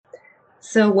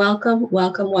So welcome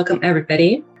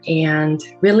everybody, and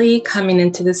really coming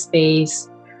into the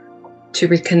space to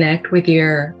reconnect with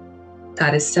your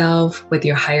goddess self, with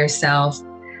your higher self.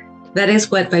 That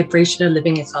is what vibrational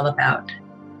living is all about.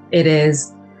 It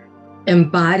is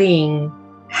embodying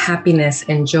happiness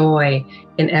and joy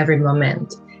in every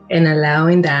moment and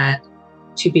allowing that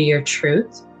to be your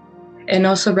truth, and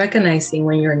also recognizing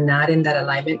when you're not in that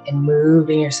alignment and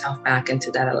moving yourself back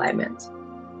into that alignment.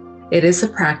 It is a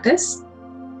practice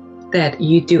that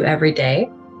you do every day,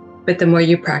 but the more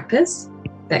you practice,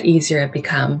 the easier it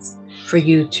becomes for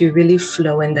you to really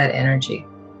flow in that energy.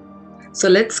 So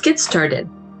let's get started.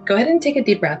 Go ahead and take a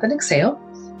deep breath and exhale.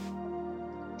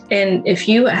 And if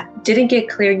you didn't get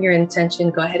clear in your intention,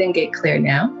 go ahead and get clear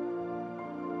now.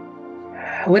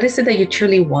 What is it that you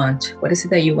truly want? What is it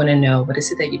that you want to know? What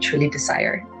is it that you truly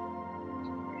desire?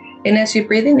 And as you're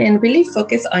breathing in, really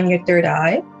focus on your third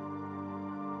eye,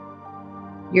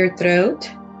 your throat,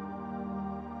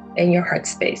 and your heart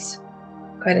space.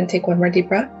 Go ahead and take one more deep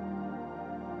breath.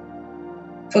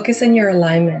 Focus on your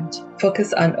alignment.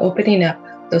 Focus on opening up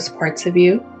those parts of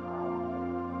you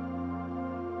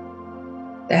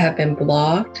that have been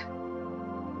blocked,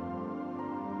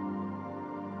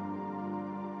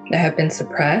 that have been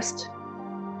suppressed.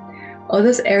 All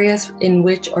those areas in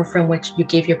which or from which you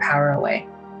gave your power away.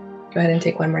 Go ahead and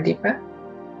take one more deep breath.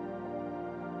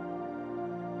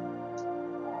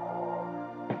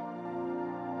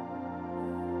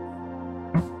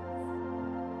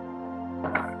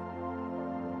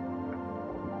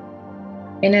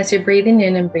 And as you're breathing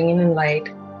in and bringing in light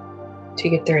to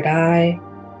your third eye,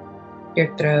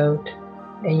 your throat,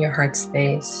 and your heart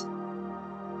space,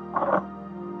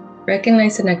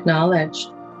 recognize and acknowledge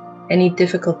any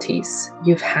difficulties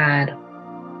you've had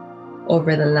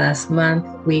over the last month,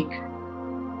 week,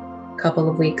 couple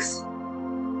of weeks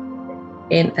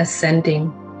in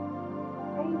ascending.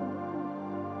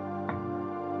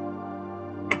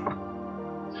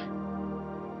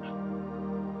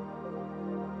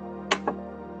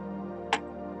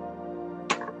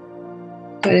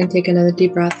 Go ahead and take another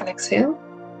deep breath and exhale.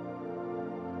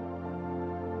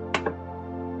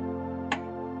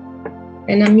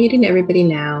 And I'm muting everybody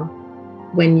now.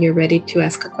 When you're ready to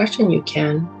ask a question, you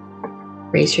can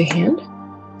raise your hand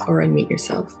or unmute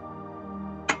yourself.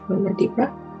 One more deep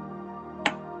breath.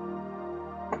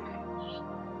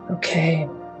 Okay.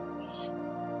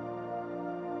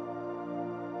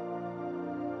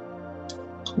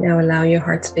 Now allow your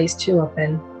heart space to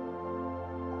open,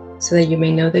 so that you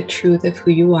may know the truth of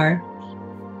who you are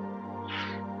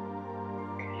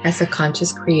as a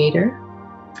conscious creator,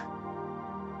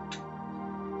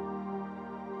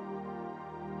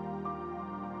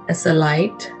 as a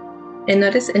light, and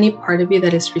notice any part of you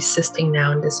that is resisting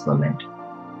now in this moment,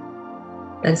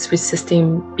 that is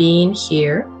resisting being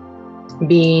here,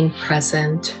 being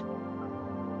present,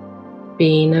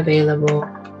 being available,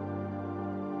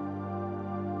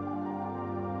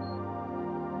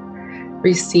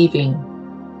 receiving.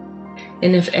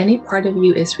 And if any part of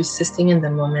you is resisting in the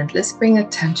moment, let's bring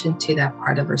attention to that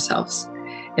part of ourselves.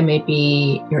 It may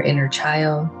be your inner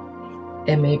child.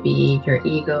 It may be your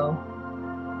ego.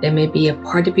 It may be a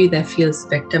part of you that feels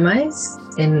victimized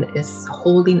and is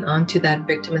holding on to that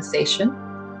victimization.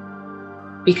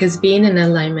 Because being in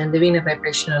alignment, living a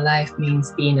vibrational life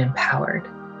means being empowered.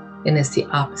 And it's the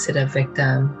opposite of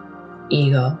victim,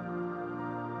 ego.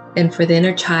 And for the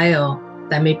inner child,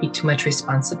 that may be too much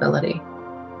responsibility.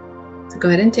 So go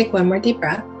ahead and take one more deep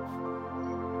breath.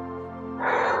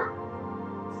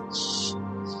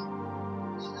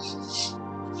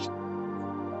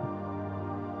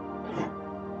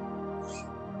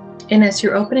 And as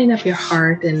you're opening up your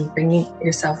heart and bringing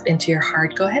yourself into your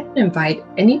heart, go ahead and invite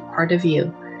any part of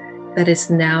you that is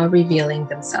now revealing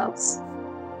themselves.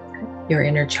 Your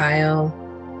inner child,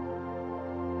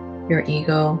 your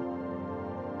ego,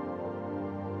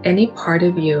 any part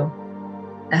of you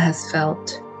that has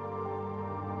felt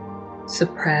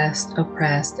suppressed,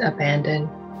 oppressed, abandoned,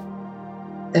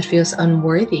 that feels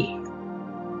unworthy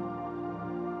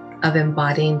of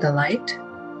embodying the light,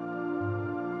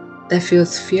 that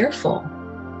feels fearful.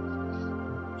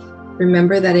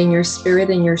 Remember that in your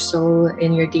spirit, in your soul,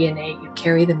 in your DNA, you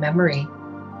carry the memory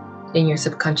in your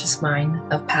subconscious mind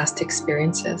of past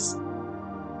experiences.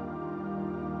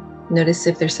 Notice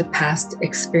if there's a past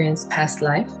experience, past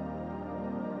life,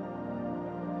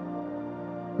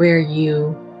 where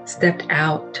you stepped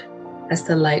out as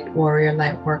the light warrior,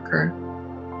 light worker,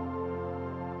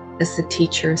 as the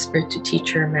teacher, spiritual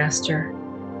teacher, master,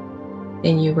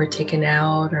 and you were taken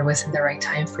out or wasn't the right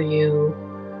time for you,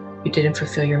 you didn't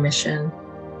fulfill your mission.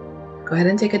 Go Go ahead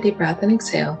and take a deep breath and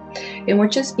exhale. And we're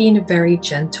just being very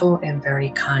gentle and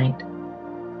very kind.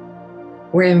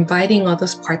 We're inviting all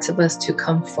those parts of us to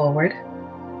come forward.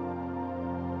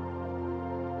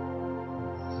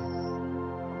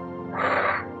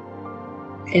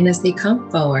 And as they come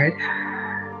forward,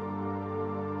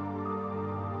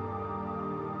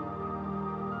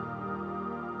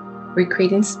 we're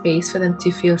creating space for them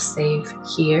to feel safe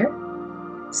here,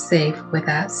 safe with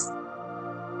us,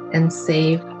 and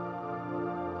safe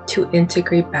to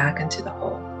integrate back into the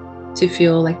whole, to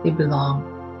feel like they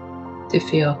belong, to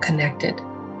feel connected,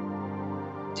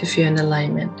 to feel in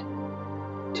alignment,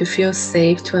 to feel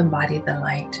safe to embody the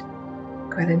light.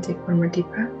 Go ahead and take one more deep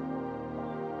breath.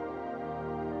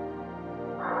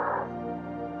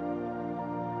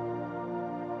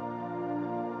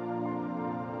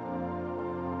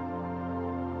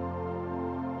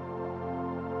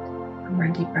 One more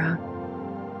deep breath.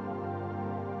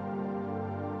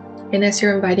 And as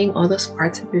you're inviting all those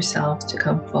parts of yourselves to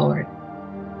come forward,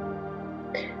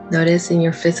 notice in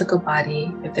your physical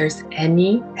body if there's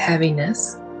any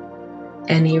heaviness,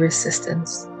 any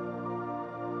resistance.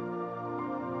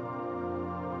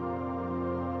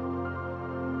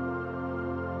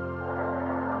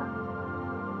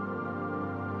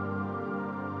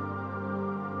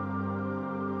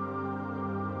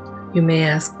 You may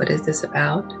ask, what is this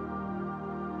about?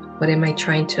 What am I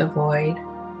trying to avoid?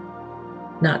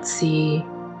 Not see?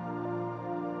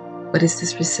 What is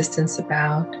this resistance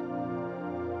about?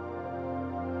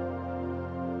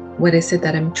 What is it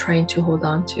that I'm trying to hold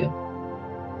on to?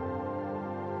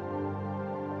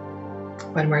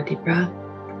 One more deep breath.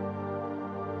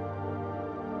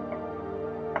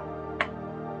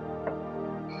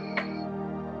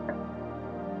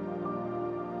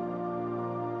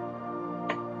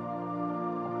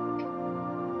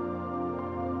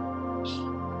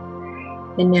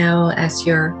 And now as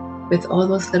you're with all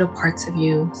those little parts of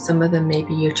you, some of them may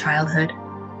be your childhood,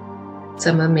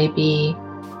 some of them may be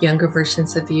younger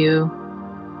versions of you.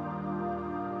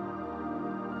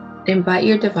 Invite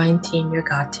your divine team, your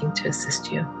God team, to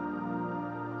assist you,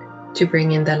 to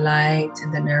bring in the light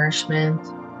and the nourishment,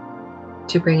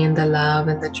 to bring in the love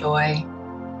and the joy,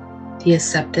 the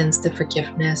acceptance, the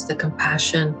forgiveness, the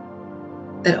compassion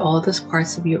that all those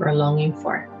parts of you are longing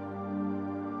for.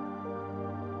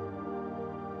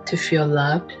 To feel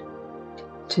loved,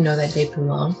 to know that they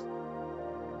belong,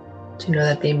 to know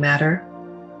that they matter.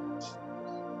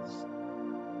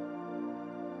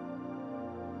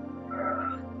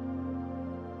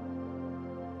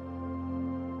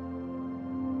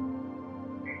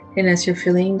 And as you're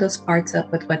filling those parts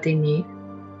up with what they need,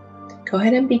 go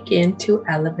ahead and begin to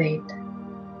elevate.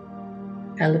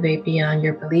 Elevate beyond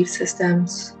your belief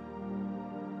systems,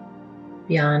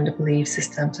 beyond the belief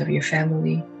systems of your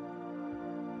family.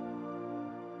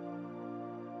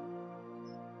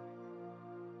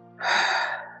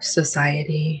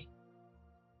 Society,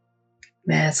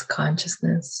 mass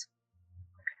consciousness.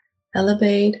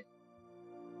 Elevate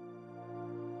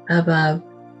above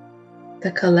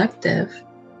the collective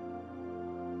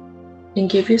and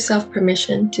give yourself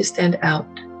permission to stand out.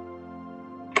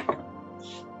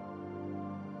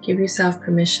 Give yourself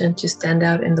permission to stand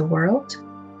out in the world.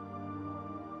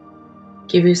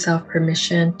 Give yourself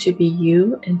permission to be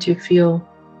you and to feel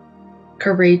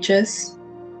courageous,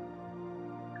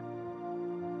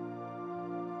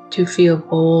 to feel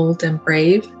bold and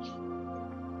brave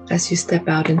as you step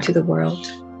out into the world.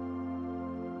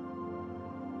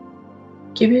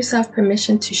 Give yourself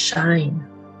permission to shine,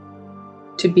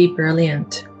 to be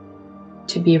brilliant,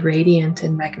 to be radiant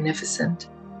and magnificent.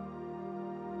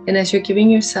 And as you're giving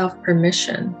yourself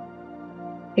permission,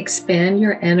 expand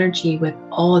your energy with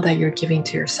all that you're giving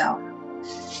to yourself.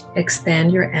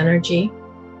 Expand your energy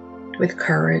with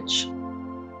courage,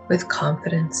 with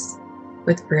confidence,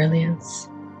 with brilliance.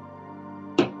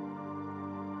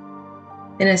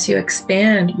 And as you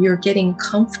expand, you're getting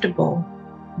comfortable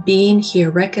being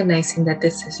here, recognizing that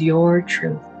this is your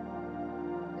truth.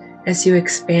 As you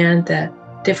expand the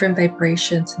different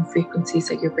vibrations and frequencies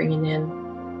that you're bringing in,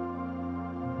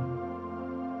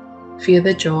 feel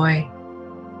the joy,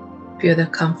 feel the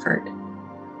comfort,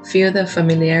 feel the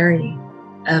familiarity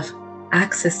of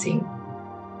accessing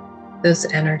those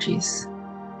energies.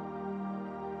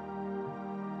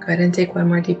 Go ahead and take one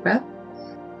more deep breath.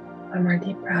 One more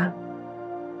deep breath.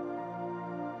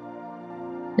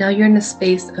 Now you're in a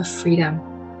space of freedom.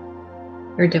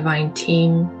 Your divine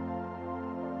team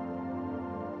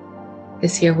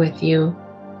is here with you,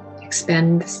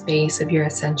 expanding the space of your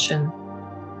ascension.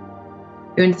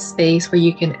 You're in the space where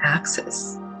you can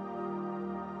access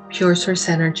pure source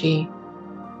energy,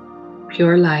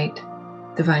 pure light,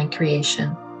 divine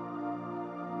creation.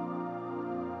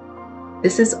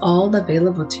 This is all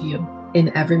available to you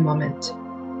in every moment.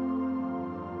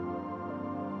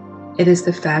 It is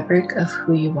the fabric of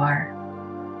who you are.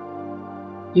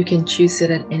 You can choose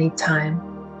it at any time.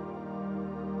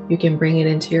 You can bring it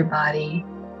into your body,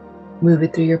 move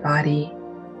it through your body.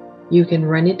 You can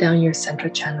run it down your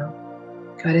central channel.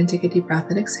 Go ahead and take a deep breath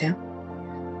and exhale.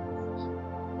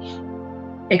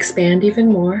 Expand even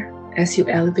more as you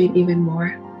elevate even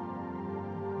more.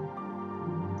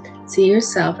 See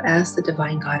yourself as the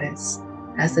divine goddess,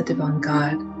 as the divine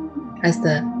God, as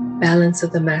the balance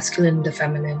of the masculine and the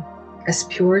feminine, as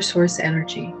pure source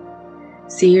energy.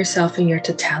 See yourself in your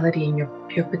totality, in your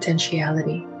pure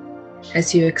potentiality.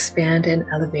 As you expand and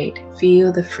elevate,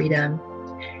 feel the freedom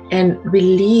and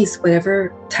release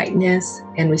whatever tightness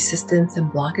and resistance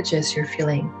and blockages you're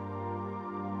feeling.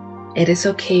 It is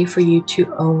okay for you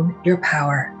to own your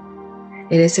power.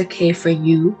 It is okay for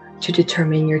you to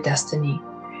determine your destiny.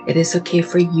 It is okay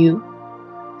for you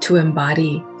to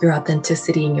embody your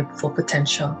authenticity and your full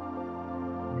potential.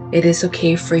 It is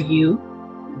okay for you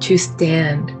to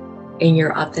stand in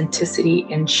your authenticity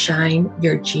and shine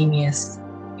your genius,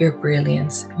 your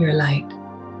brilliance, your light.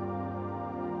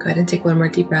 Go ahead and take one more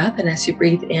deep breath. And as you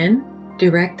breathe in,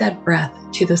 direct that breath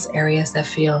to those areas that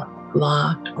feel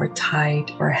blocked or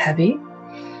tight or heavy.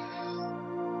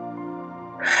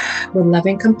 With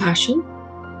loving compassion,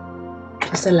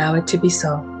 just allow it to be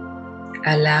so.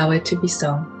 Allow it to be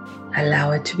so.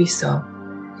 Allow it to be so.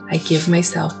 I give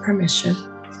myself permission.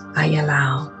 I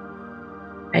allow.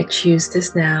 I choose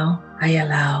this now. I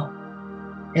allow.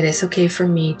 It is okay for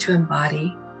me to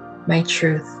embody my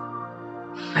truth.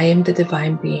 I am the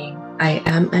divine being. I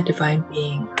am a divine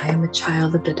being. I am a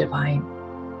child of the divine.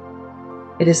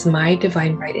 It is my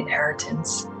divine right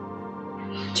inheritance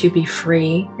to be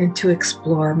free and to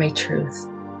explore my truth,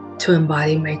 to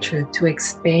embody my truth, to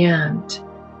expand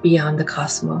beyond the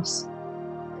cosmos,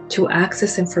 to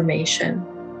access information,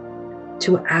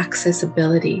 to access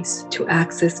abilities, to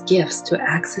access gifts, to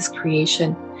access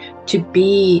creation, to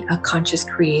be a conscious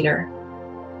creator,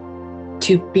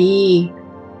 to be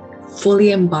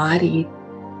fully embodied,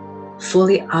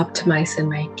 fully optimized in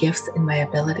my gifts and my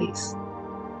abilities.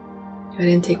 Go ahead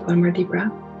and take one more deep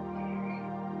breath.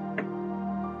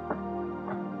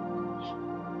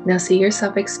 Now see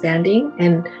yourself expanding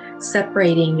and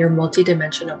separating your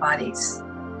multidimensional bodies,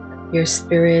 your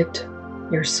spirit,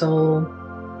 your soul,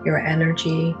 your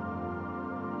energy,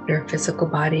 your physical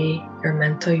body, your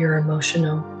mental, your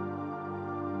emotional.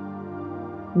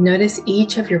 Notice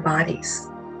each of your bodies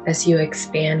as you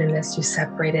expand and as you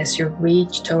separate, as you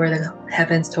reach toward the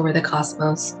heavens, toward the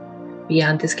cosmos,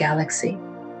 beyond this galaxy.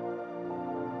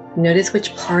 Notice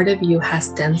which part of you has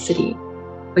density,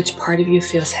 which part of you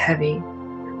feels heavy,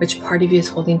 which part of you is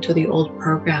holding to the old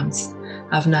programs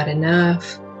of not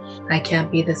enough, I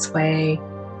can't be this way,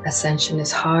 ascension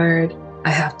is hard, I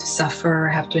have to suffer,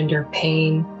 I have to endure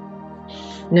pain.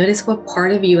 Notice what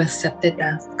part of you accepted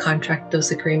that contract,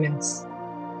 those agreements.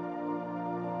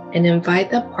 And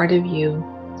invite that part of you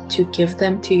to give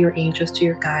them to your angels, to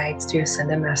your guides, to your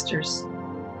ascended masters.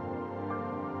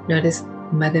 Notice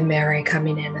Mother Mary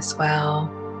coming in as well,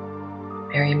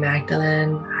 Mary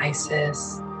Magdalene,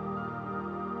 Isis,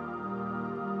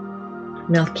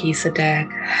 Melchizedek,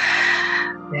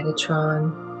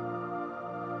 Metatron,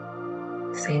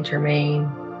 Saint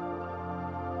Germain.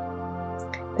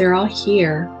 They're all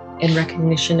here in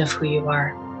recognition of who you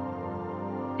are,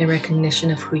 in recognition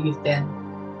of who you've been.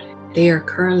 They are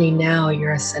currently now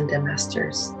your ascended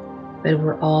masters, but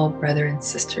we're all brother and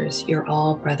sisters. You're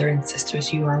all brother and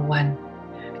sisters. You are one.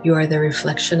 You are the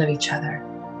reflection of each other.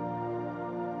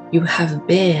 You have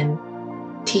been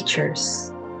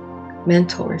teachers,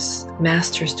 mentors,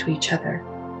 masters to each other.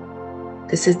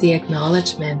 This is the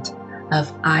acknowledgement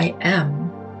of I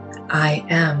am, I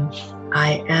am,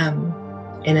 I am,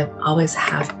 and it always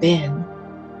have been.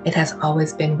 It has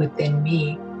always been within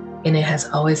me, and it has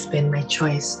always been my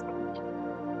choice.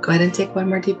 Go ahead and take one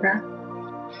more deep breath.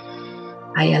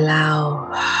 I allow,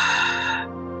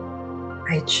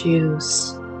 I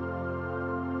choose,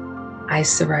 I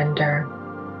surrender.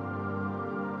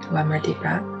 One more deep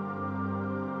breath.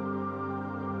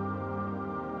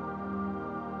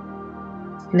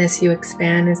 And as you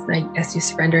expand, as you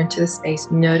surrender into the space,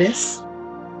 notice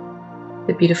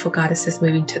the beautiful goddesses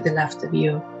moving to the left of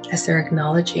you as they're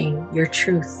acknowledging your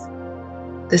truth,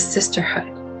 the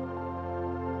sisterhood,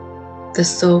 the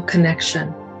soul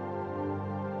connection.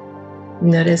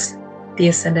 Notice the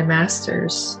ascended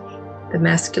masters, the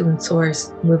masculine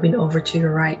source moving over to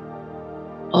your right,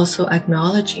 also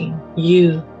acknowledging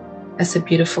you as a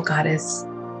beautiful goddess,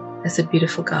 as a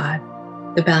beautiful God,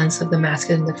 the balance of the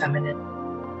masculine and the feminine.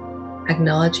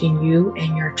 acknowledging you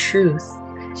and your truth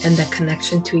and the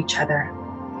connection to each other.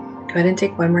 Go ahead and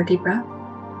take one more deep breath.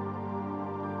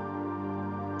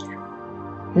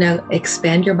 Now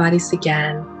expand your bodies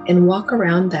again and walk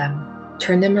around them.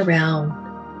 Turn them around.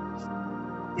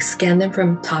 Scan them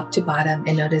from top to bottom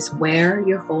and notice where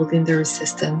you're holding the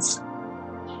resistance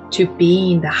to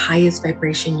being the highest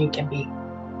vibration you can be,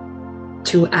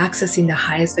 to accessing the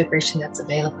highest vibration that's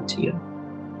available to you.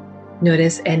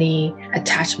 Notice any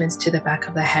attachments to the back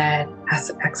of the head,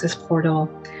 access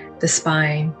portal, the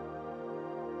spine,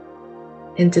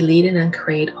 and delete and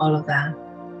uncreate all of that.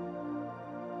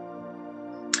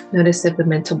 Notice if the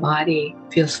mental body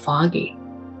feels foggy,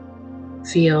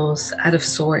 feels out of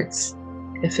sorts,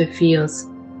 if it feels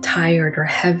tired or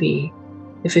heavy,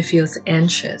 if it feels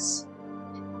anxious,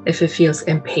 if it feels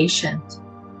impatient.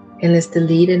 And let's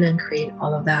delete and uncreate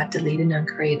all of that, delete and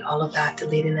uncreate all of that,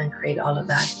 delete and uncreate all of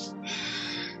that.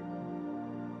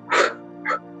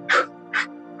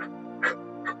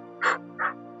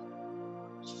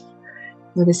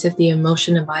 Notice if the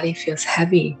emotional body feels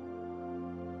heavy.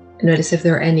 Notice if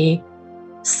there are any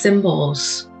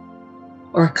symbols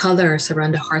or colors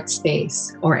around the heart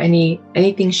space, or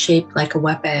anything shaped like a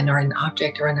weapon or an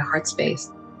object around the heart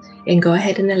space. And go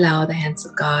ahead and allow the hands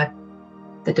of God,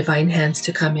 the divine hands,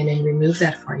 to come in and remove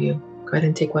that for you. Go ahead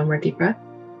and take one more deep breath.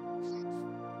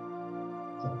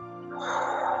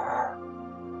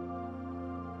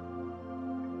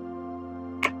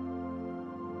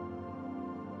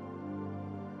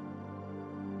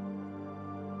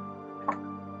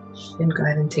 And go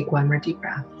ahead and take one more deep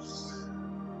breath.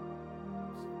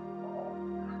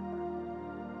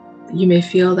 You may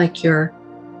feel like you're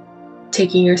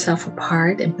taking yourself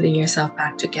apart and putting yourself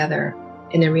back together.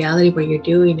 And in reality, what you're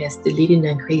doing is deleting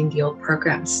and creating the old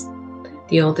programs,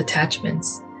 the old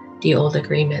attachments, the old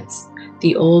agreements,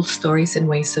 the old stories and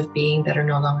ways of being that are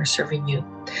no longer serving you.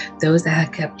 Those that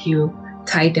had kept you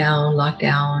tied down, locked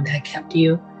down, had kept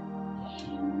you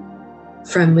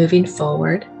from moving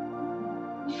forward,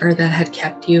 or that had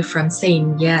kept you from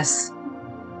saying yes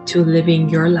to living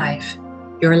your life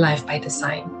by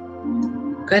design.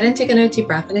 Go ahead and take another deep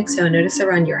breath and exhale. Notice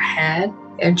around your head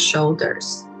and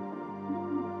shoulders.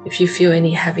 If you feel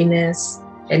any heaviness,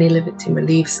 any limiting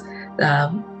beliefs,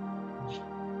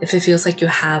 if it feels like you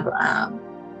have a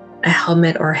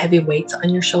helmet or heavy weights on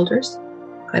your shoulders,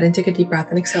 go ahead and take a deep breath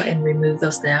and exhale and remove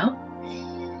those now.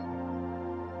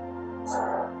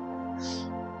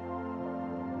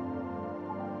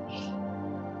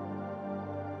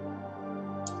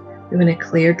 You're going to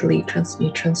clear, delete,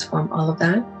 transmute, transform all of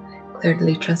that. Clear,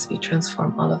 delete, transmute,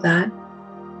 transform all of that.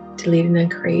 Delete and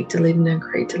uncreate, delete and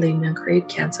uncreate, delete and uncreate,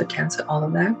 cancel, cancel all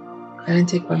of that. Go ahead and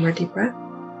take one more deep breath.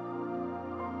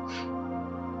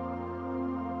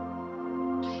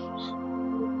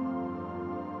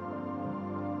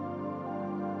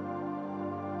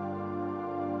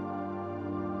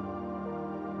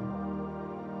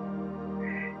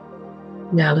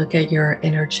 Now look at your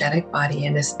energetic body,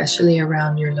 and especially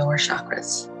around your lower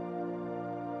chakras.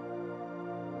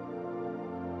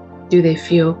 Do they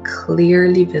feel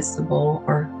clearly visible,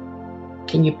 or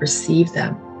can you perceive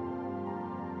them?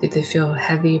 Do they feel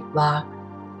heavy, blocked,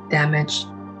 damaged?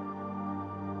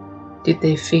 Do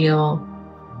they feel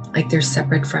like they're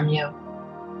separate from you?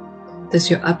 Does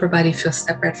your upper body feel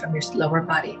separate from your lower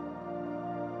body?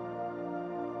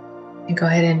 And go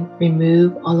ahead and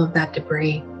remove all of that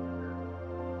debris,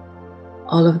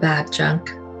 all of that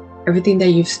junk, everything that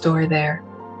you've stored there,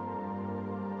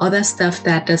 all that stuff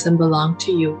that doesn't belong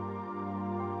to you.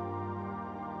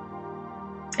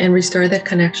 And restore that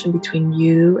connection between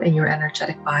you and your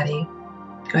energetic body.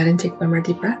 Go ahead and take one more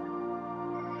deep breath.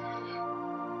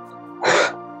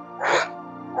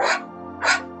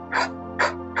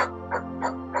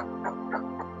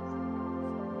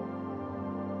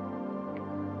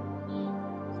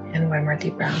 And one more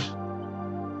deep breath.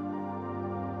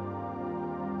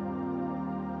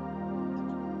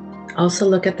 Also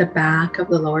look at the back of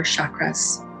the lower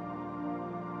chakras.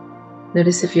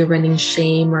 Notice if you're running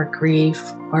shame or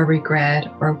grief or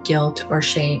regret or guilt or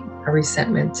shame or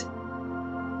resentment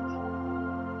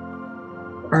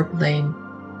or blame.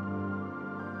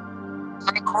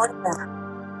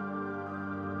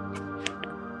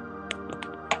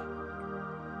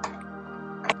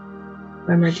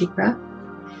 One more deep breath.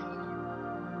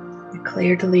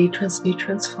 Clear, delete, transmute,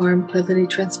 transform, clear, delete,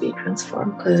 transmute,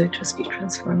 transform, clear, delete, transmute,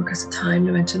 transform across the time,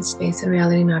 dimension, space, and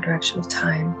reality in our direction of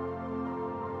time.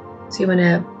 So you want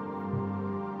to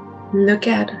look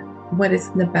at what is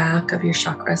in the back of your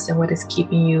chakras and what is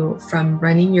keeping you from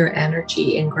running your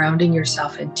energy and grounding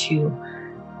yourself into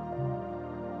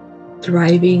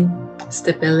thriving,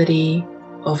 stability,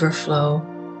 overflow,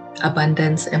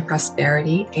 abundance, and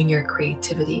prosperity in your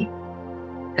creativity,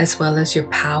 as well as your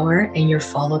power and your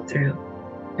follow through,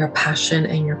 your passion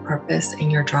and your purpose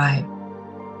and your drive.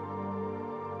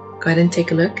 Go ahead and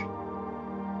take a look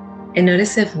and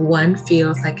notice if one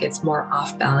feels like it's more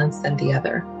off balance than the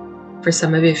other. For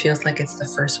some of you, it feels like it's the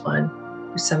first one.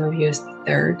 For some of you, it's the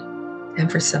third.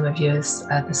 And for some of you, it's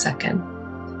the second.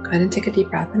 Go ahead and take a deep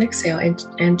breath and exhale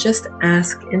and just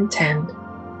ask, intend.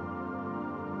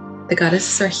 The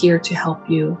goddesses are here to help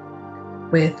you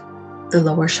with the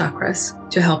lower chakras,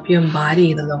 to help you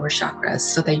embody the lower chakras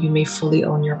so that you may fully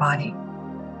own your body.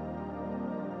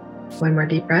 One more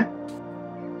deep breath.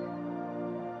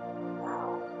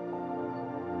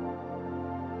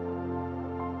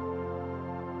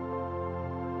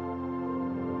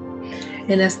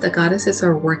 And as the goddesses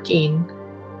are working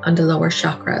on the lower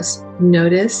chakras,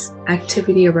 notice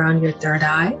activity around your third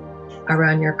eye,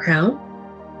 around your crown.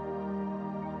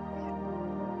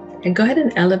 And go ahead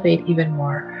and elevate even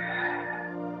more.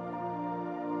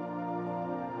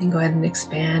 And go ahead and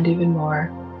expand even more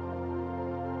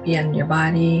beyond your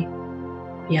body,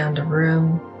 beyond the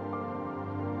room,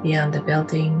 beyond the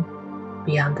building,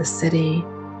 beyond the city,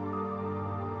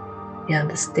 beyond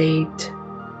the state,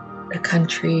 the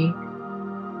country,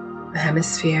 the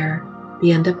hemisphere,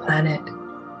 beyond the planet.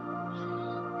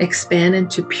 Expand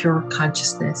into pure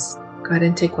consciousness. Go ahead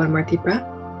and take one more deep breath.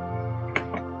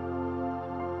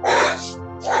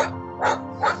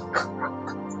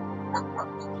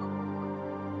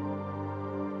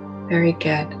 Very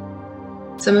good.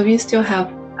 Some of you still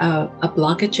have a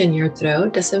blockage in your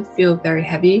throat. Doesn't feel very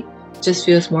heavy, just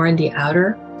feels more in the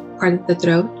outer part of the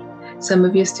throat. Some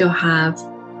of you still have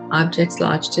objects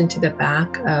lodged into the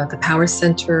back, the power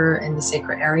center and the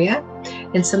sacral area.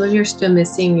 And some of you are still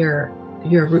missing your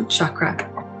root chakra.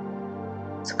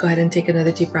 So go ahead and take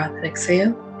another deep breath and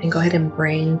exhale. And go ahead and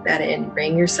bring that in.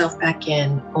 Bring yourself back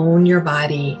in. Own your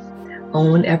body.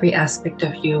 Own every aspect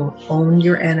of you. Own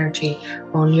your energy.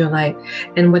 Own your light.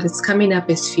 And what is coming up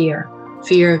is fear.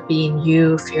 Fear of being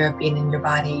you, fear of being in your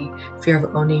body, fear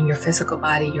of owning your physical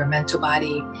body, your mental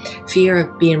body, fear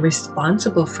of being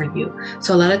responsible for you.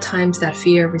 So a lot of times that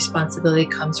fear of responsibility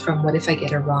comes from, what if I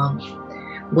get it wrong?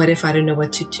 What if I don't know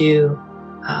what to do?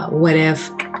 What if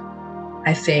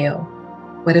I fail?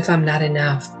 What if I'm not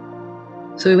enough?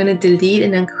 So we want to delete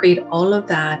and uncreate all of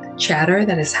that chatter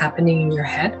that is happening in your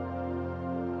head.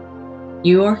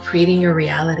 You are creating your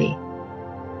reality.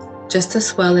 Just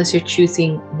as well as you're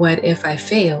choosing, what if I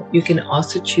fail, you can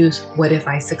also choose, what if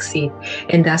I succeed?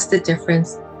 And that's the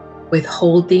difference with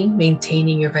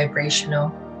maintaining your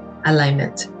vibrational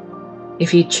alignment.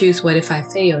 If you choose, what if I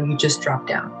fail, you just drop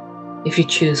down. If you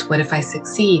choose, what if I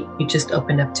succeed, you just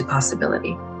open up to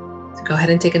possibility. So go ahead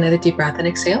and take another deep breath and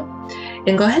exhale.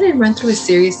 And go ahead and run through a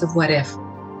series of what if.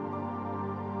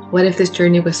 What if this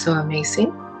journey was so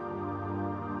amazing?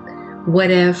 What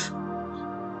if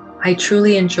I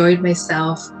truly enjoyed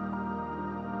myself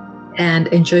and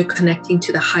enjoyed connecting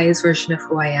to the highest version of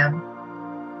who I am?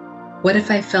 What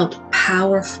if I felt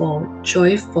powerful,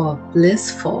 joyful,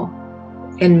 blissful,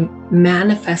 and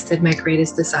manifested my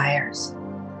greatest desires?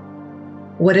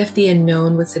 What if the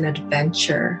unknown was an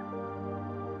adventure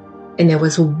and it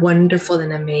was wonderful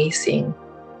and amazing?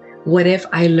 What if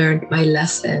I learned my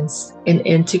lessons and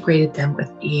integrated them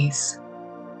with ease?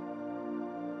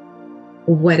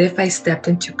 What if I stepped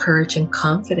into courage and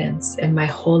confidence and my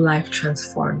whole life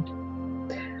transformed?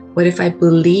 What if I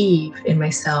believe in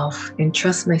myself and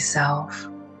trust myself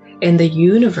and the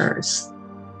universe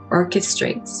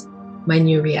orchestrates my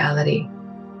new reality?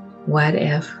 What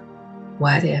if,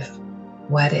 what if,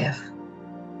 what if?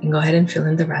 And go ahead and fill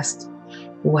in the rest.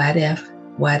 What if,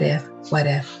 what if, what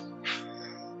if?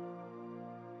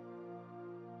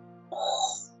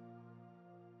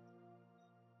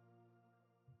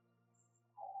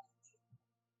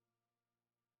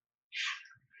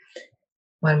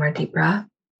 One more deep breath.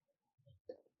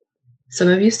 Some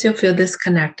of you still feel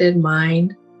disconnected,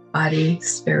 mind, body,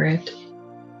 spirit.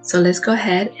 So let's go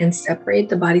ahead and separate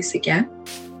the bodies again.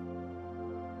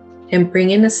 And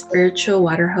bring in a spiritual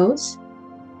water hose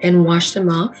and wash them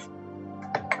off.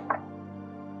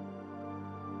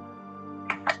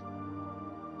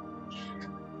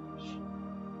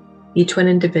 Each one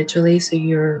individually, so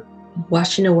you're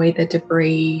washing away the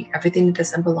debris, everything that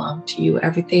doesn't belong to you,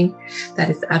 everything that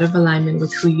is out of alignment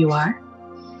with who you are.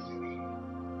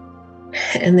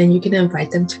 And then you can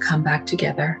invite them to come back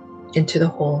together into the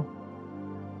whole.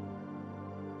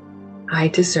 I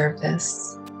deserve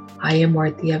this. I am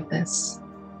worthy of this.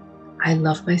 I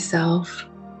love myself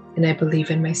and I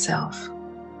believe in myself.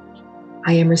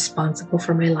 I am responsible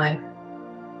for my life.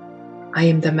 I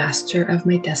am the master of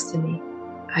my destiny.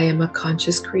 I am a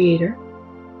conscious creator.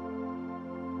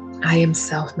 I am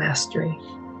self-mastery.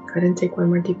 Go ahead and take one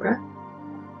more deep breath.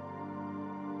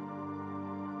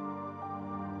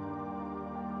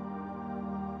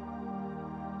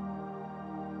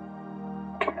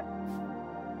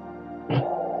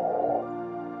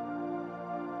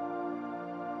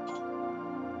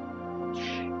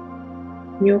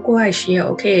 Nyoko Aishia,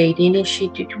 okay, Dini she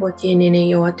to what in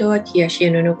your authority, she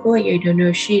no go, you don't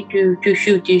know she to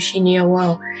shoot you, she near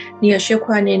wow. Near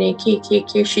Shokwan in a kiki,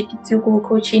 she to go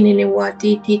coaching in a what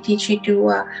did she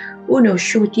do? Uno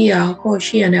shoot ya, ko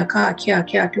she and a car, kia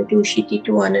to do she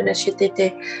to one and a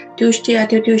shitete, to stay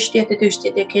to stay to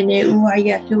stay, can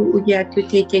uaya to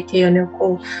take it on a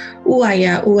call.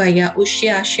 Uaya,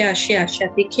 ushia,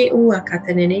 shatike, ua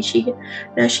catanene.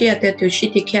 Na shia to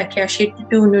shiti kia shit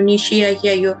do no nishia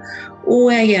yo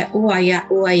uaya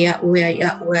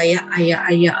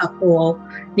aya apo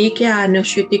nikia no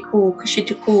shitiku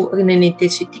kushitiku nene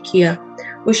shitikia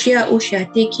usha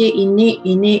teke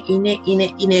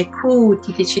ine ku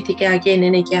titi shitika again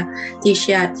nene kia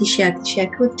tisha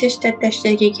ku testa ke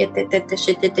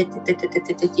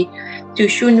tu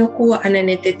shunu ku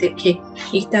anane teke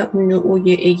ita unu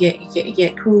uye ye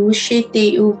ku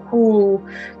shiti uku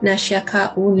na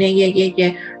shaka une ye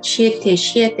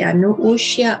shete anu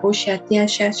ushia tia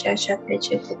sha te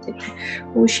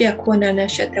ushia kona na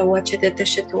shata wacha te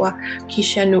shatwa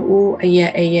kishanu u aya.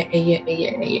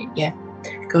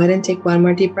 Go ahead and take one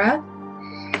more deep breath.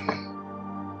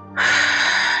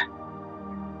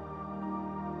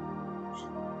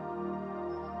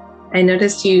 I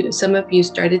noticed some of you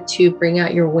started to bring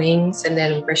out your wings and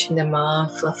then brushing them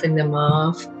off, fluffing them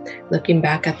off, looking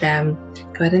back at them.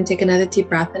 Go ahead and take another deep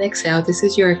breath and exhale. This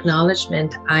is your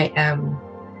acknowledgement. I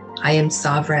am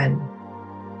sovereign.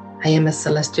 I am a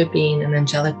celestial being, an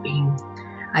angelic being.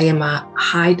 I am a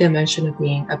high dimensional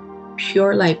being, a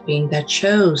pure light being that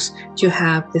chose to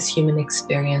have this human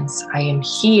experience. I am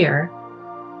here.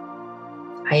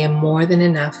 I am more than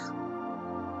enough.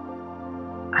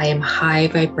 I am high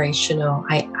vibrational.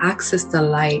 I access the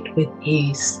light with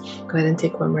ease. Go ahead and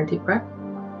take one more deep breath.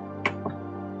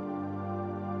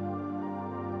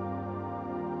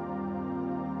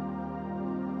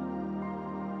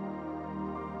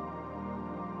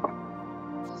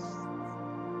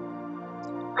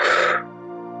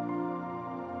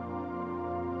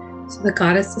 So the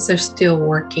goddesses are still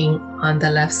working on the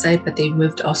left side, but they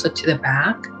moved also to the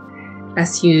back.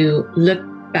 As you look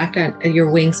back at your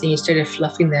wings and you started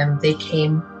fluffing them, they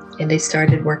came and they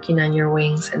started working on your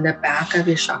wings and the back of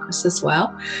your chakras as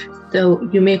well. So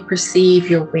you may perceive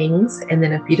your wings and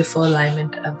then a beautiful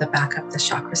alignment of the back of the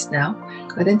chakras now.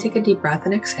 Go ahead and take a deep breath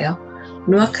and exhale.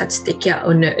 Noa katstekia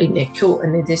ona ineko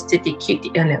and this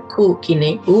tiki and a cool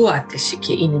kine uat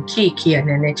shiki in kiki and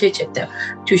an echeta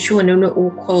to show no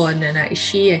uko and an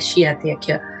ishia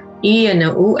tekia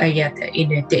iana u ayata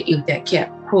in a de udakia.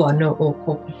 No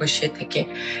shitake.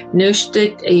 No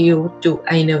state you to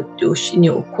I know to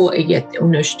shinyo ko yet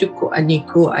unostuko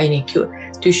aniko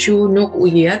aineku to show no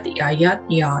uyat ayat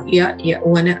ya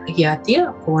wana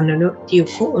yatia one no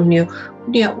tiko onyo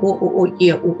dia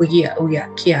uya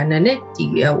kianane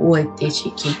tia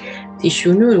uateshiki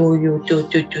tishunu you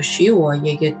to shi or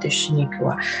ye get the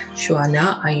shinikwa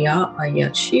shuana aya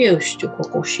shio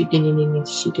stuko shidini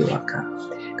shidiwaka.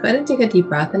 Go ahead and take a deep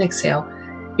breath and exhale.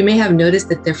 You may have noticed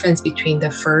the difference between the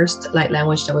first light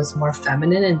language that was more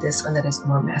feminine and this one that is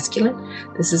more masculine.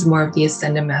 This is more of the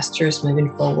ascended masters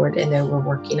moving forward, and they were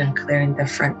working on clearing the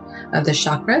front of the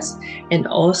chakras and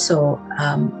also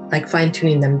like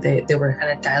fine-tuning them. They were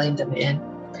kind of dialing them in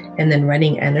and then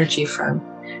running energy from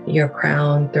your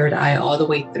crown, third eye, all the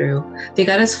way through. They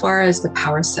got as far as the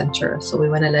power center, so we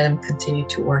want to let them continue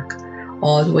to work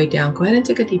all the way down. Go ahead and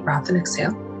take a deep breath and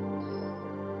exhale.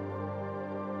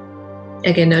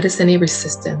 Again, notice any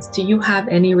resistance. Do you have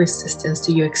any resistance?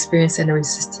 Do you experience any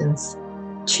resistance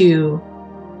to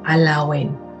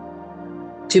allowing,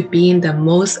 to being the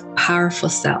most powerful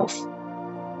self,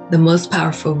 the most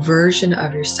powerful version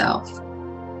of yourself,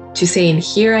 to saying,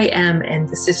 here I am and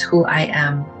this is who I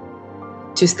am,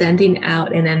 to standing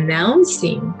out and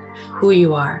announcing who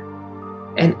you are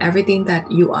and everything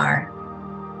that you are?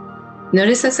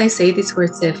 Notice as I say these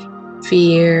words, if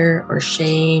fear or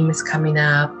shame is coming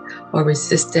up, or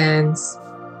resistance,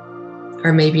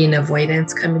 or maybe an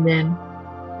avoidance coming in,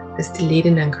 just delete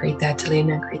and uncreate that, delete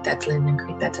and uncreate that, delete and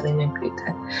uncreate that, delete and uncreate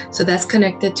that. So that's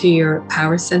connected to your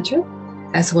power center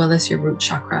as well as your root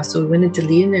chakra. So we want to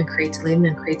delete and uncreate, delete and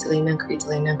uncreate, delete and uncreate,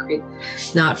 delete and uncreate,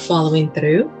 not following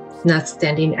through, not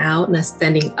standing out, not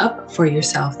standing up for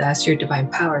yourself. That's your divine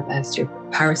power. That's your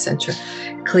power center.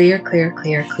 Clear, clear,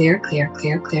 clear, clear, clear, clear,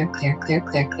 clear, clear, clear, clear,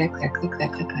 clear, clear, clear, clear, clear,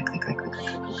 clear, clear, clear, clear,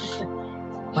 clear.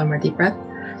 One more deep breath.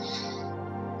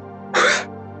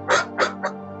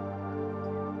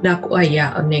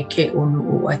 Nakuaya oneke onu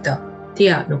uata.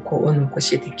 Tia no ko onu ko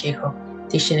shitikeho.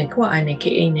 Tishine ko aneke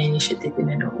ene ni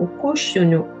shitine no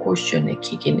ukoshono koshone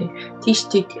kigene.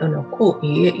 Tishtiti ono ko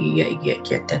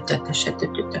iya ta ta ta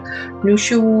shatata.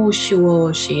 Nushu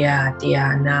shuo shia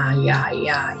tia na ya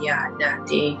na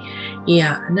te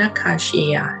ya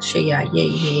nakashia shia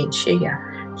ye shia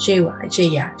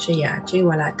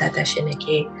shewa la tata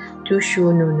sheneke.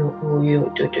 Tushu no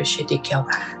uyo to shitikyo.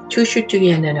 Tushu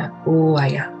tuyanana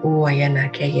uaya na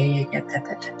ke ya ta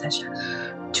ta ta sha.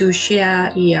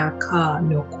 Tushia ia ka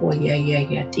no ko ya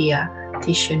tia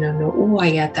tishino no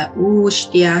uayata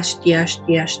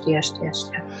shtia.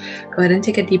 Go ahead and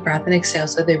take a deep breath and exhale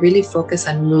so they really focus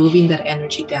on moving that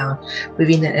energy down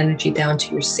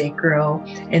to your sacral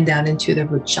and down into the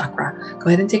root chakra. Go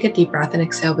ahead and take a deep breath and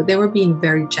exhale, but they were being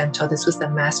very gentle. This was the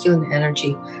masculine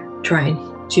energy trying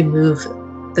to move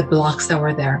the blocks that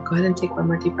were there. Go ahead and take one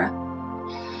more deep breath.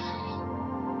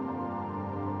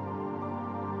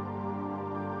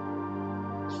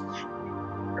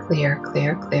 Clear,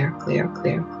 clear, clear, clear,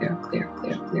 clear, clear, clear,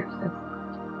 clear, clear, clear.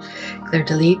 Clear,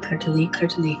 delete, clear, delete, clear,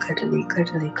 delete, clear, delete, clear,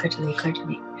 delete, clear, delete, clear,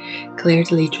 delete. Clear,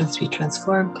 delete, just be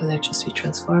transformed, clear, just be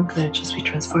transformed, clear, just be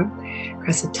transformed.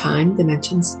 Across the time,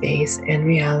 dimension, space, and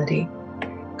reality.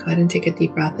 Go ahead and take a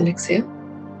deep breath and exhale.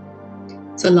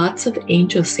 So lots of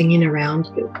angels singing around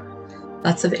you.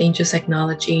 Lots of angels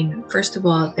acknowledging, first of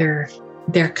all,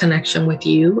 their connection with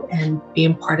you and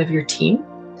being part of your team,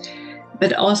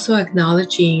 but also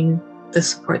acknowledging the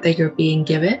support that you're being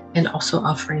given and also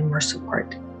offering more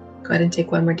support. Go ahead and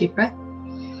take one more deep breath.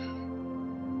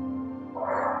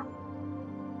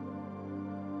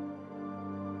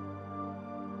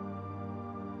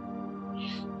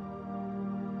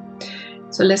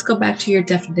 So let's go back to your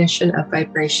definition of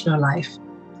vibrational life.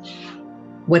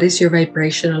 What is your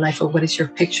vibrational life, or what is your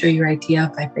picture, your idea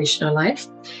of vibrational life?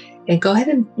 And go ahead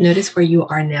and notice where you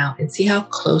are now and see how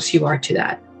close you are to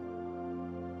that.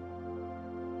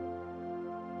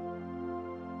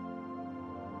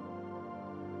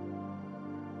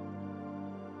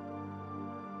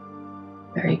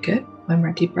 Very good. One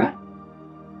more deep breath.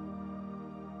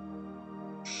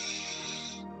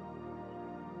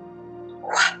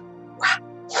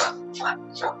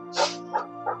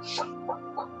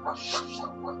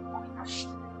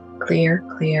 Clear,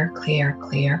 clear, clear,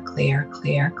 clear, clear,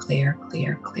 clear, clear,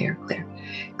 clear, clear, clear.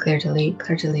 Clear, delete,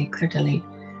 clear, delete, clear, delete.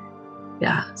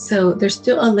 Yeah, so there's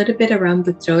still a little bit around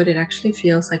the throat. It actually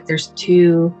feels like there's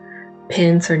 2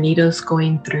 pins or needles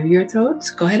going through your throat.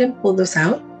 So go ahead and pull those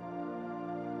out.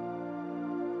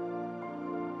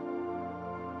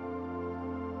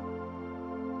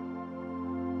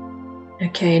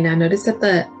 Okay, now notice that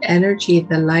the energy,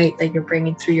 the light that you're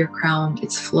bringing through your crown,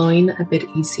 it's flowing a bit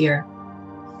easier.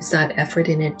 It's not effort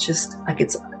in it, just like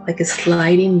it's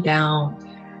sliding down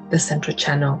the central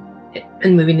channel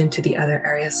and moving into the other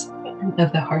areas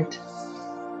of the heart.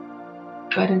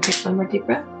 Go ahead and take one more deep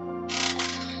breath.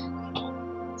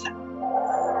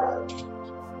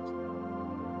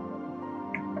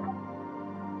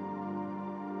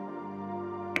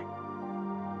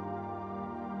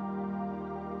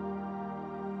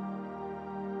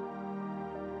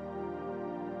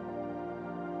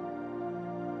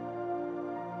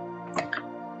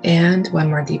 And one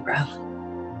more deep breath.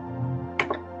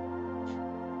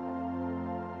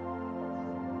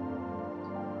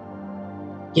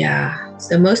 Yeah,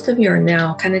 so most of you are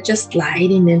now kind of just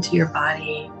sliding into your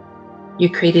body. You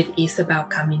created ease about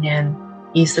coming in,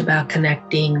 ease about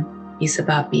connecting, ease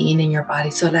about being in your body.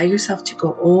 So allow yourself to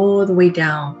go all the way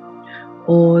down,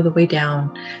 all the way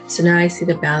down. So now I see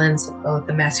the balance of both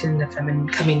the masculine and the feminine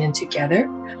coming in together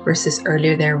versus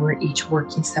earlier they were each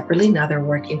working separately. Now they're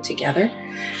working together.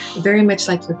 Very much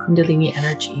like your Kundalini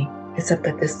energy, except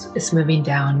that this is moving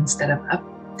down instead of up.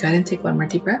 Go ahead and take one more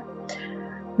deep breath.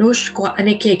 Noshko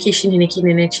aneke kishin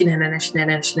kinene chinana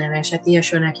national shatia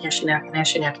shona kashina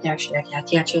kashina kashina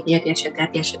katia chatia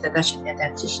shata shata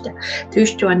shata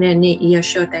tushto anene ia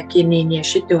shota kinene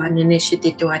shito anene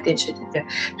shitito attention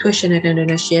tushana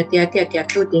no shatia tia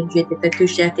to den jeta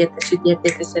tushata shita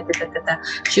shata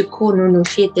shikono no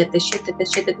shita shita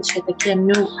can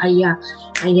no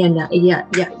ayana ya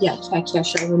kakia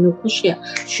shawo no kushia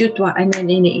shutwa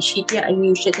anene shitia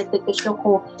ayu shata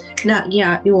shoko na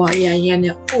ya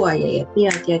ya oh yeah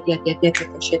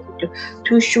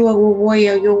too sure yo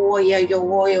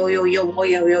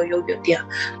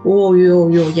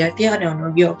yeah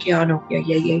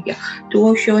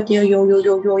too sure yo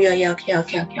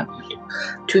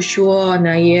Tushua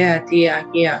na yeah,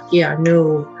 dia,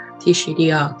 no,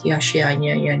 tishidia, dia, shia,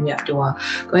 nya, dua.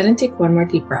 Go ahead and take one more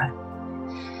deep breath.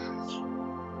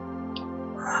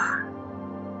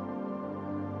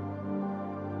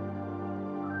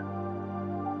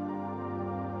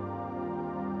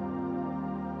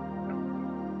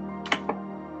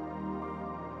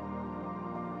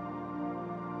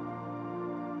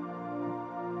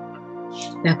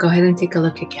 Now go ahead and take a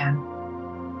look again.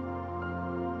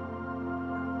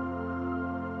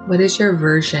 What is your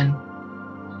version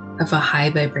of a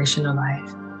high vibrational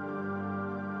life?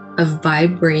 Of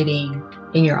vibrating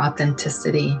in your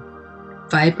authenticity,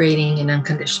 vibrating in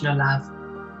unconditional love,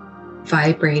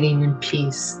 vibrating in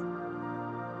peace,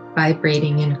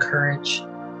 vibrating in courage,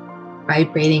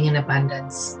 vibrating in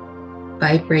abundance,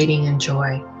 vibrating in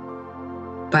joy,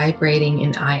 vibrating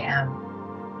in I am,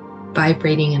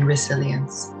 vibrating in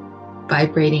resilience,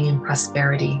 vibrating in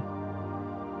prosperity,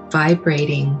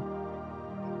 vibrating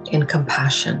in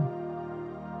compassion.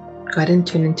 Go ahead and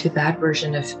tune into that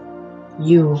version of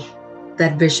you,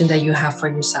 that vision that you have for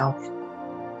yourself,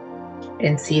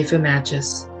 and see if it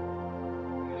matches.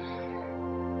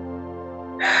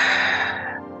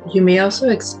 You may also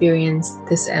experience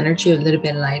this energy a little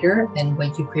bit lighter than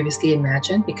what you previously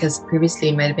imagined, because previously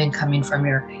it might have been coming from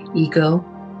your ego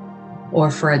or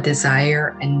for a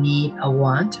desire, a need, a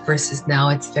want, versus now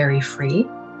it's very free.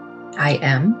 I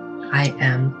am.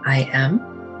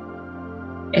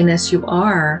 And as you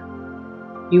are,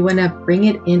 you want to bring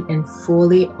it in and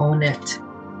fully own it.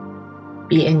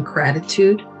 Be in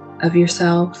gratitude of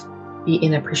yourself. Be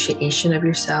in appreciation of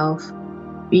yourself.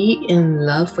 Be in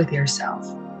love with yourself.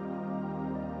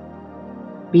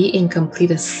 Be in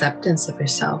complete acceptance of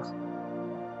yourself.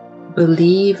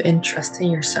 Believe and trust in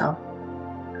yourself.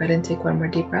 Go ahead and take one more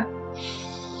deep breath.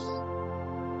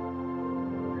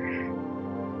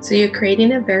 So you're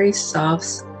creating a very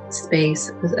soft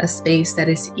space, a space that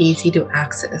is easy to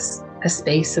access, a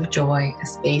space of joy, a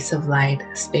space of light,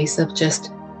 a space of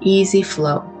just easy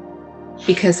flow.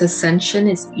 Because ascension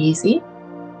is easy,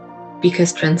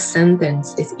 because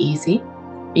transcendence is easy,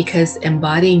 because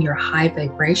embodying your high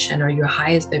vibration or your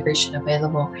highest vibration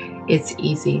available, it's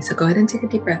easy. So go ahead and take a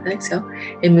deep breath, exhale,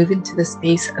 and move into the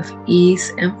space of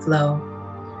ease and flow.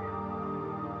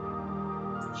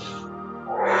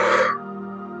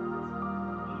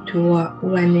 Tua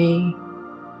uane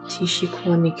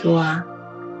tishikoni kua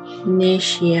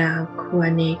neshia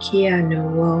kuane kia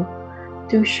no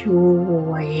tushu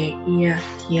waye ia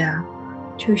tia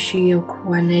tushio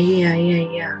kuane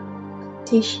ya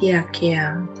tishia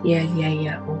kia tia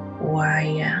ya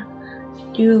uaya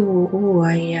du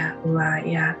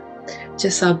uaya.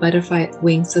 Just saw butterfly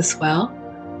wings as well.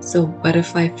 So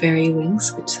butterfly fairy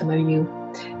wings, which some of you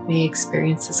may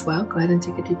experience as well. Go ahead and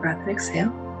take a deep breath and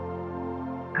exhale.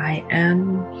 I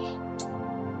am,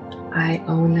 I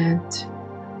own it,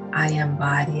 I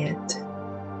embody it,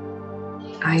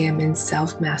 I am in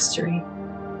self-mastery.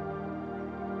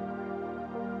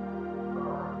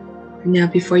 Now,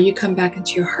 before you come back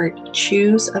into your heart,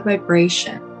 choose a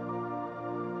vibration.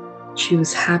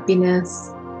 Choose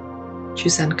happiness,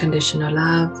 choose unconditional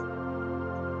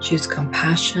love, choose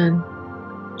compassion,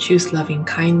 choose loving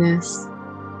kindness,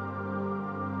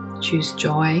 choose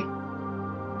joy.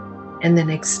 And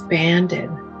then expand it.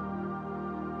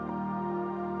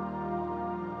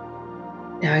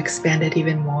 Now expand it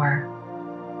even more.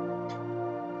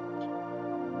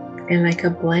 And like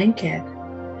a blanket,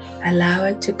 allow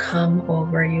it to come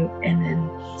over you and then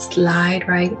slide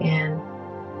right in,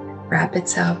 wrap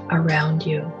itself around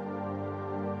you.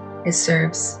 It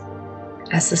serves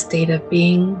as a state of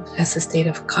being, as a state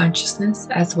of consciousness,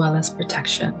 as well as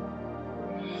protection.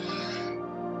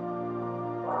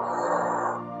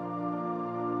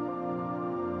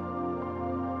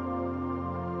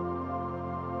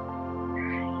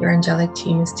 Your angelic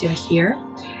team is still here.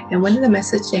 And one of the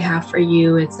messages they have for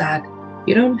you is that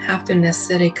you don't have to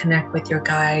necessarily connect with your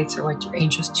guides or with your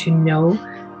angels to know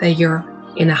that you're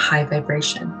in a high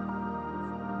vibration.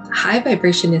 High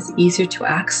vibration is easier to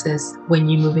access when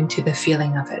you move into the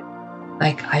feeling of it.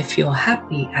 Like, I feel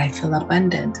happy, I feel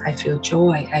abundant, I feel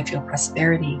joy, I feel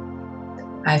prosperity,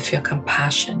 I feel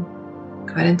compassion.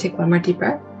 Go ahead and take one more deep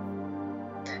breath.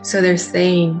 So they're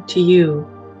saying to you,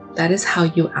 that is how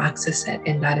you access it,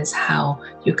 and that is how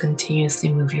you continuously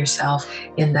move yourself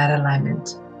in that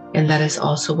alignment. And that is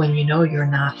also when you know you're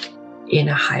not in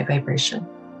a high vibration.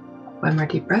 One more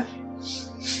deep breath.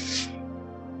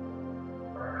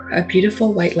 A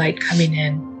beautiful white light coming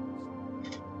in.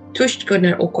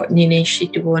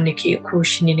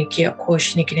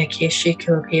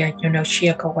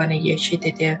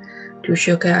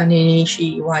 Tushuka anini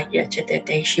shi wa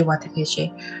yachete shi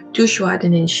watakishi. Tushua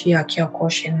anin shia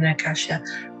kyokoshin nakasha.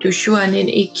 Tushua nin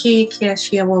iki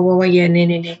kiashia wawa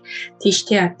yanene.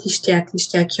 Tishtia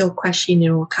kyokwashi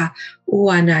niruka.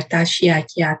 Uana tashia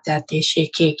kiata teshe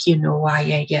keki no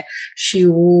waya ya. Shi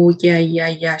wu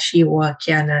ya shi wa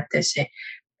kiana teshe.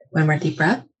 One more deep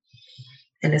breath.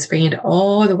 And let's bring it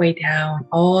all the way down,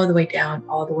 all the way down,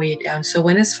 all the way down. So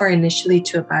when it's far initially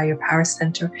to about your power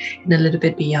center and a little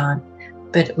bit beyond,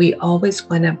 but we always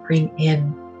want to bring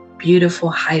in beautiful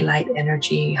highlight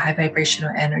energy, high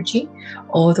vibrational energy,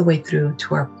 all the way through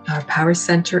to our power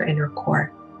center and your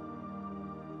core.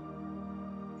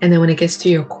 And then when it gets to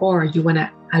your core, you want to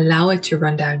allow it to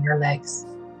run down your legs.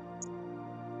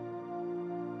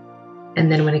 And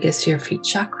then when it gets to your feet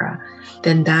chakra,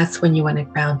 then that's when you want to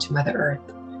ground to Mother Earth.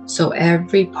 So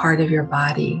every part of your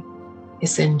body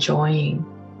is enjoying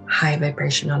high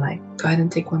vibrational light. Go ahead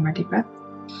and take one more deep breath.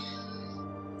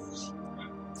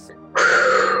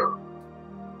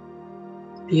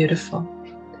 Beautiful,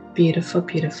 beautiful,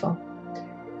 beautiful.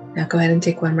 Now go ahead and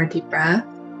take one more deep breath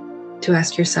to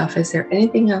ask yourself, is there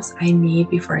anything else I need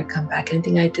before I come back?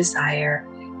 Anything I desire?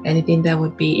 Anything that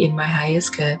would be in my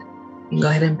highest good? And go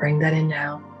ahead and bring that in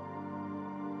now.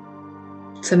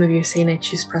 Some of you are saying, I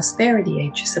choose prosperity, I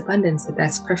choose abundance, and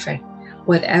that's perfect.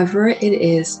 Whatever it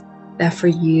is that for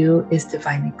you is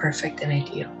divinely perfect and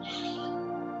ideal.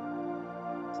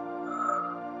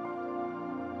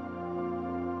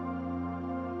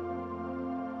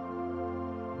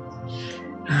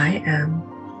 I am,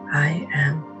 I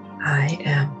am, I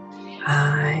am,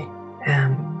 I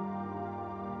am.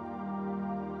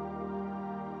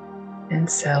 And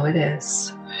so it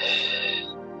is.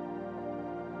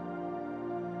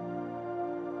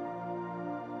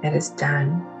 It is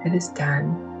done. It is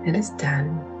done. It is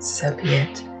done. So be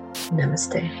it.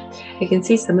 Namaste. I can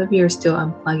see some of you are still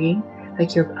unplugging,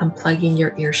 like you're unplugging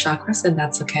your ear chakras, and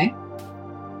that's okay.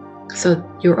 So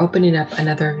you're opening up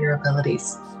another of your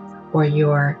abilities, or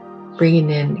you're bringing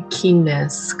in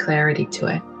keenness, clarity to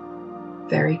it.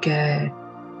 Very good.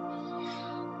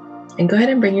 And go ahead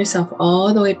and bring yourself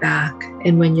all the way back.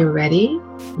 And when you're ready,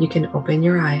 you can open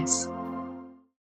your eyes.